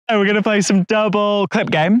We're going to play some double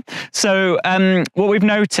clip game. So what we've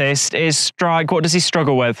noticed is Strike, what does he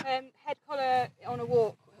struggle with? Head collar on a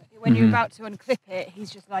walk. When you're about to unclip it,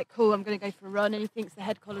 he's just like, cool, I'm going to go for a run. And he thinks the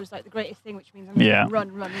head collar is like the greatest thing, which means I'm going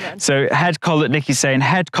to run. So head collar, Nikki's saying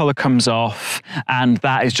head collar comes off, and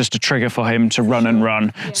that is just a trigger for him to run and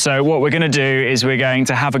run. Yeah. So what we're going to do is we're going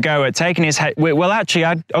to have a go at taking his head. We'll actually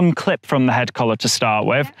unclip from the head collar to start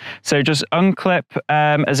with. Yeah. So just unclip,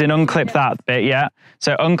 as in unclip that bit, yeah.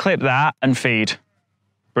 So unclip that and feed.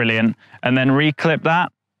 Brilliant. And then reclip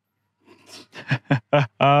that.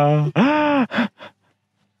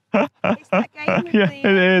 It's that game with yeah, it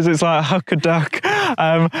is. It's like huck a duck.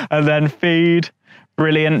 And then feed.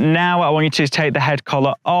 Brilliant. Now I want you to take the head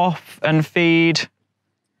collar off and feed.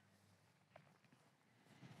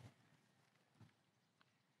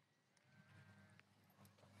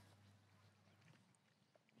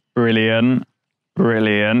 Brilliant.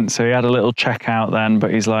 Brilliant. So he had a little check out then,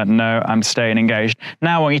 but he's like, no, I'm staying engaged.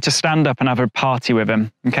 Now I want you to stand up and have a party with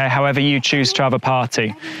him. Okay, however you choose to have a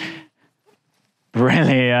party.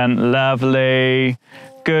 Brilliant, lovely,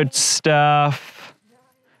 good stuff,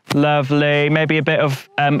 lovely. Maybe a bit of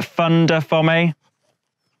thunder for me.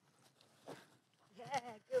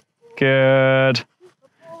 Good,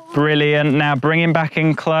 brilliant. Now bring him back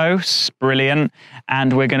in close, brilliant.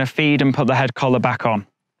 And we're going to feed and put the head collar back on.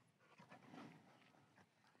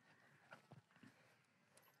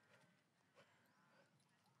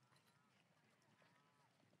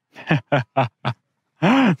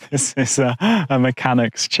 This is a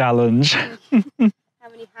mechanics challenge. How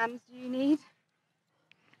many hands do you need?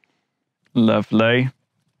 Lovely.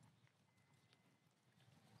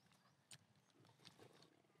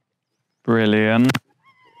 Brilliant.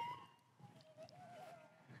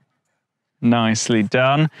 Nicely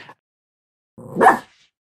done.